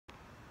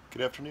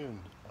Good afternoon.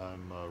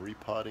 I'm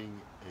repotting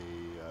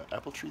a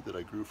apple tree that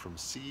I grew from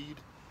seed.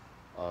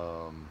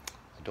 I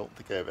don't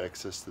think I have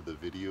access to the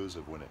videos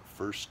of when it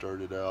first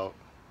started out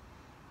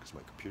because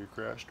my computer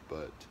crashed,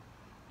 but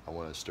I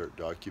want to start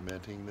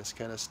documenting this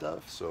kind of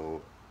stuff.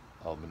 So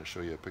I'm going to show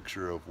you a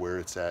picture of where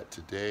it's at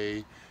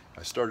today.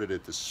 I started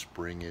it this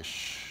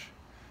springish,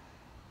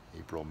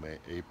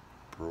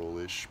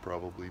 Aprilish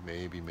probably,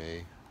 maybe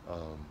May.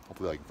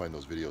 Hopefully I can find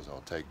those videos and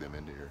I'll tag them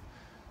into here.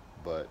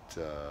 But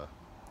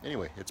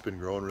anyway, it's been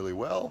growing really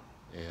well,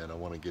 and I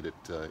want to get it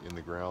in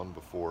the ground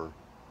before,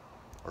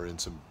 or in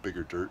some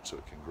bigger dirt so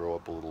it can grow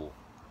up a little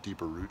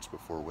deeper roots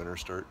before winter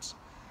starts.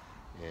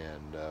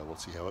 And we'll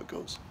see how it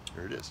goes.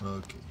 Here it is.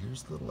 Okay,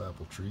 here's the little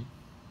apple tree.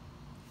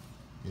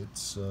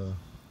 It's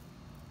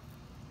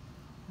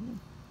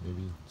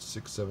maybe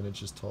 6-7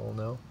 inches tall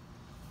now,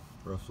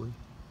 roughly.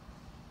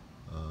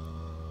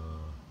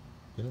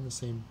 Been in the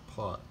same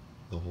pot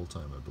the whole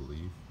time, I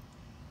believe,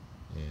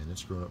 and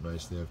it's grown up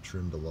nicely. I've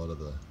trimmed a lot of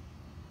the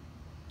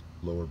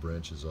lower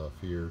branches off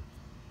here,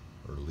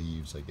 or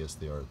leaves, I guess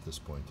they are at this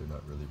point. They're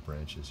not really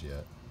branches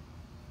yet.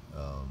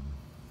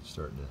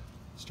 Starting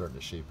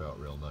to shape out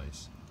real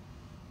nice.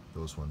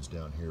 Those ones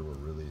down here were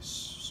really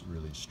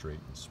straight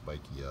and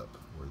spiky up,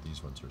 where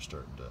these ones are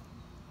starting to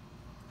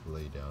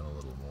lay down a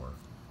little more.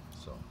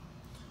 So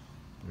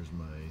there's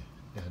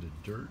my added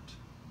dirt,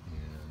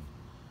 and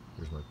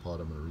there's my pot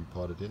I'm going to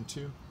repot it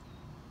into.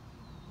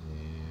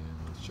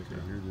 And let's check it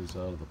out. Here it is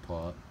out of the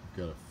pot. I've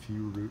got a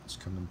few roots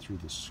coming through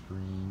the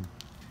screen,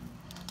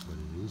 but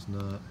it's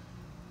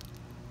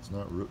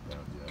not root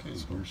bound yet. Okay,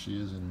 so here she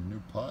is in her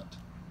new pot.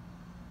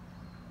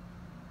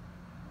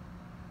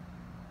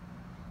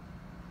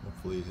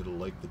 Hopefully it'll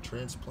like the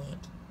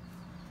transplant.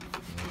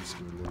 And let's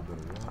give it a little bit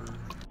of water.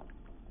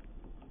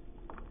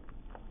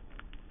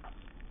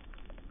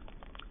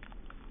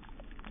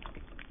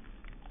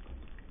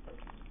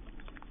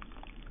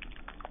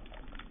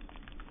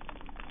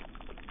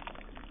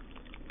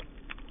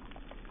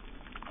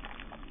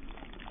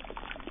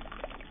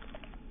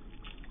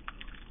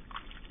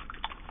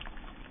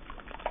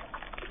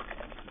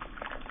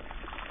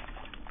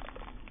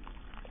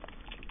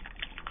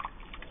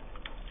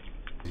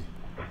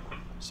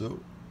 So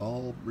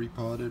all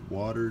repotted,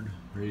 watered,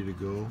 ready to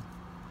go.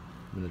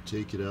 I'm going to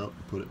take it out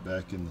and put it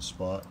back in the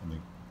spot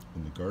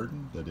in the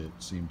garden that it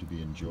seemed to be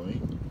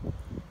enjoying,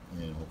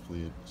 and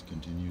hopefully it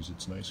continues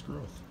its nice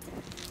growth.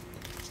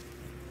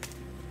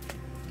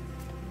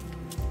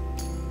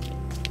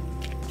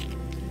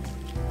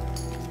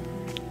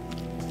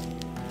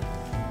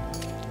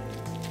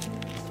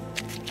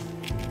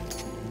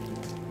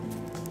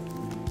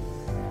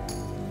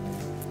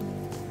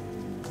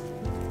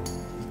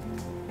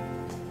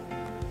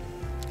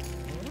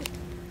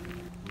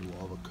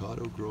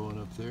 Avocado growing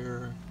up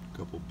there, a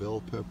couple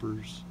bell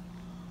peppers.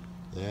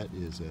 That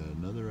is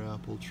another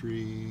apple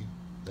tree.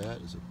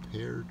 That is a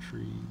pear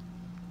tree,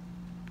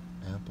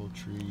 apple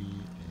tree,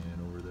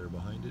 and over there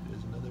behind it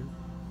is another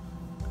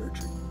pear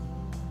tree.